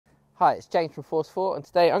Hi, it's James from Force 4 and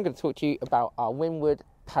today I'm going to talk to you about our Windward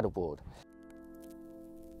paddleboard.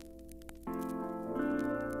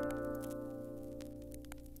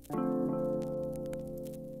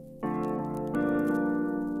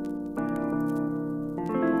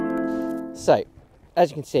 So, as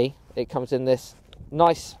you can see, it comes in this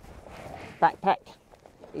nice backpack.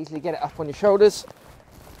 Easily get it up on your shoulders.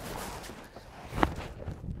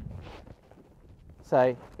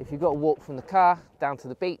 So if you've got to walk from the car down to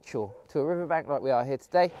the beach or to a riverbank like we are here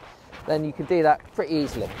today, then you can do that pretty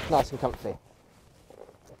easily, nice and comfy.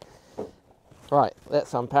 Right,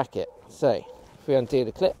 let's unpack it. So if we undo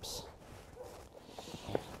the clips,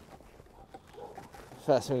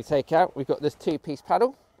 first thing we take out, we've got this two-piece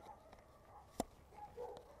paddle.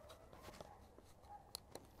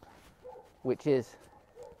 Which is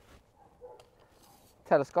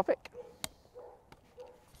telescopic.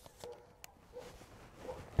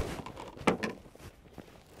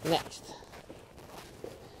 Next,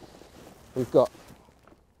 we've got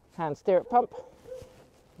hand stirrup pump.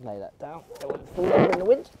 Lay that down, don't want it to fall over in the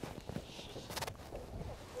wind.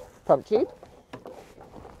 Pump tube.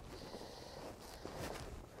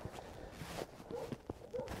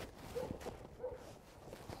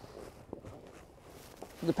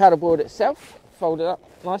 The paddleboard itself, folded up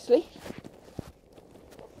nicely.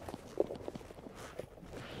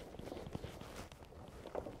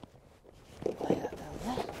 Lay that down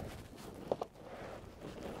there.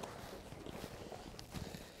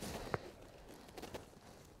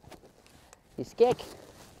 Your skeg.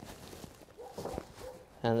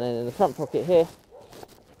 And then in the front pocket here,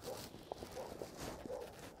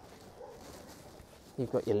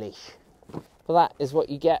 you've got your leash. Well, that is what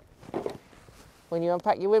you get when you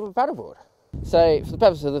unpack your Windward paddleboard. So for the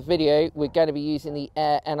purpose of the video, we're going to be using the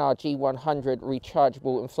NRG 100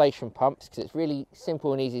 rechargeable inflation pumps because it's really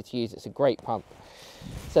simple and easy to use. It's a great pump.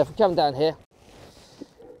 So if we come down here,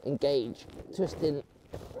 engage, twisting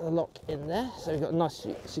the lock in there. So we've got a nice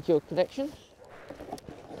secure connection.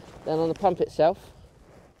 Then on the pump itself,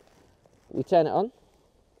 we turn it on.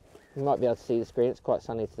 You might be able to see the screen, it's quite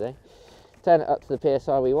sunny today. Turn it up to the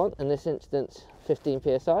PSI we want, in this instance 15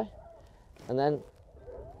 PSI. And then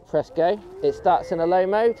press go. It starts in a low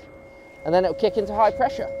mode and then it'll kick into high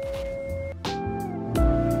pressure.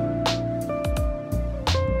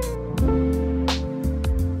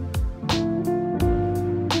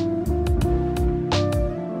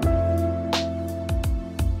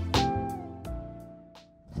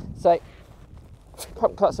 So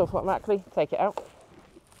pump cuts off automatically, take it out,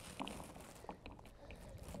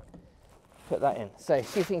 put that in. So a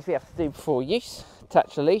few things we have to do before use: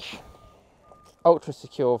 attach the leash, ultra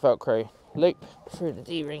secure Velcro loop through the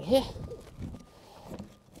D-ring here.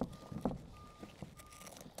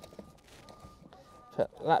 Put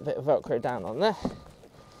that bit of Velcro down on there,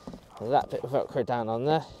 that bit of Velcro down on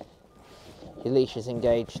there. Your leash is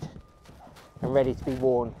engaged and ready to be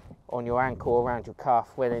worn on your ankle or around your calf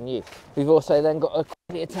when in use. We've also then got to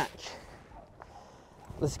quickly attach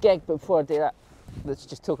the skeg, but before I do that, let's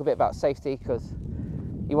just talk a bit about safety, because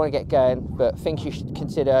you want to get going, but things you should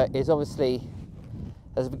consider is obviously,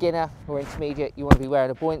 as a beginner or intermediate, you want to be wearing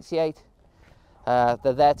a buoyancy aid. They're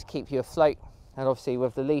there to keep you afloat, and obviously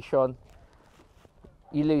with the leash on,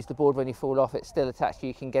 you lose the board when you fall off. It's still attached,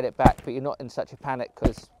 you can get it back, but you're not in such a panic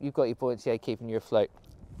because you've got your buoyancy aid keeping you afloat.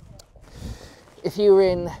 If you're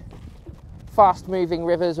in fast moving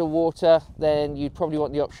rivers or water, then you'd probably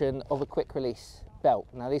want the option of a quick release belt.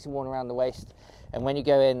 Now these are worn around the waist, and when you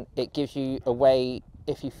go in, it gives you a way,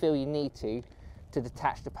 if you feel you need to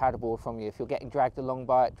detach the paddleboard from you. If you're getting dragged along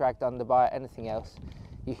by it, dragged under by it, anything else,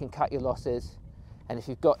 you can cut your losses. And if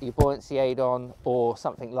you've got your buoyancy aid on, or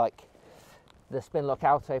something like the Spinlock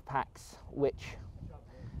Alto packs, which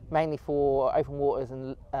mainly for open waters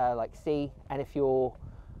and like sea, and if you're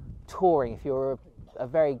touring, if you're a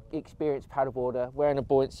very experienced paddleboarder, wearing a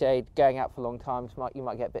buoyancy aid, going out for long times, you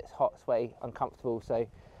might get a bit hot, sweaty, uncomfortable. So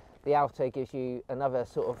the Alto gives you another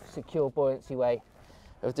sort of secure buoyancy way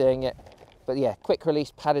of doing it. But yeah, quick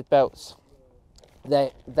release padded belts,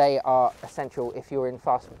 they are essential if you're in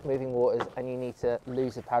fast moving waters and you need to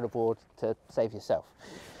lose a paddleboard to save yourself.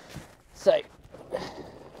 So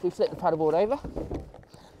if we flip the paddleboard over,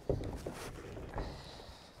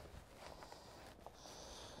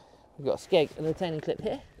 we've got a skeg and retaining clip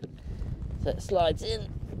here, so it slides in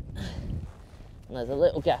and there's a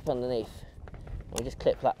little gap underneath. We just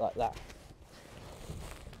clip that like that.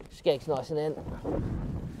 Skeg's nice and in,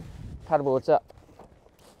 paddleboard's up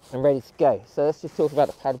and ready to go. So let's just talk about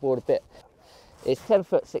the paddleboard a bit. It's 10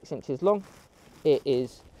 foot 6 inches long. It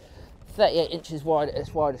is 38 inches wide at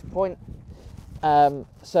its widest point,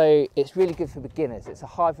 So it's really good for beginners. It's a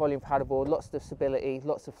high volume paddleboard, lots of stability,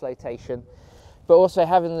 lots of flotation, but also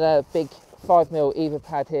having the big 5mm EVA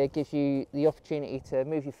pad here gives you the opportunity to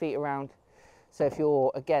move your feet around. So if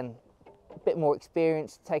you're, again, a bit more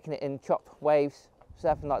experienced, taking it in chop waves,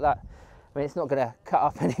 something like that. I mean, it's not going to cut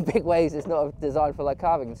up any big waves, it's not designed for like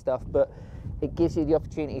carving and stuff, but it gives you the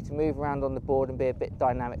opportunity to move around on the board and be a bit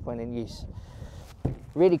dynamic when in use.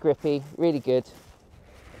 Really grippy, really good.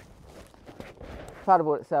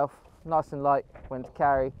 Paddleboard itself, nice and light when to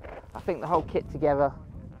carry. I think the whole kit together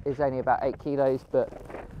is only about 8 kilos, but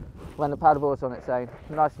when the paddleboard's on its own,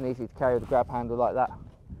 nice and easy to carry with a grab handle like that,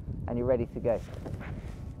 and you're ready to go.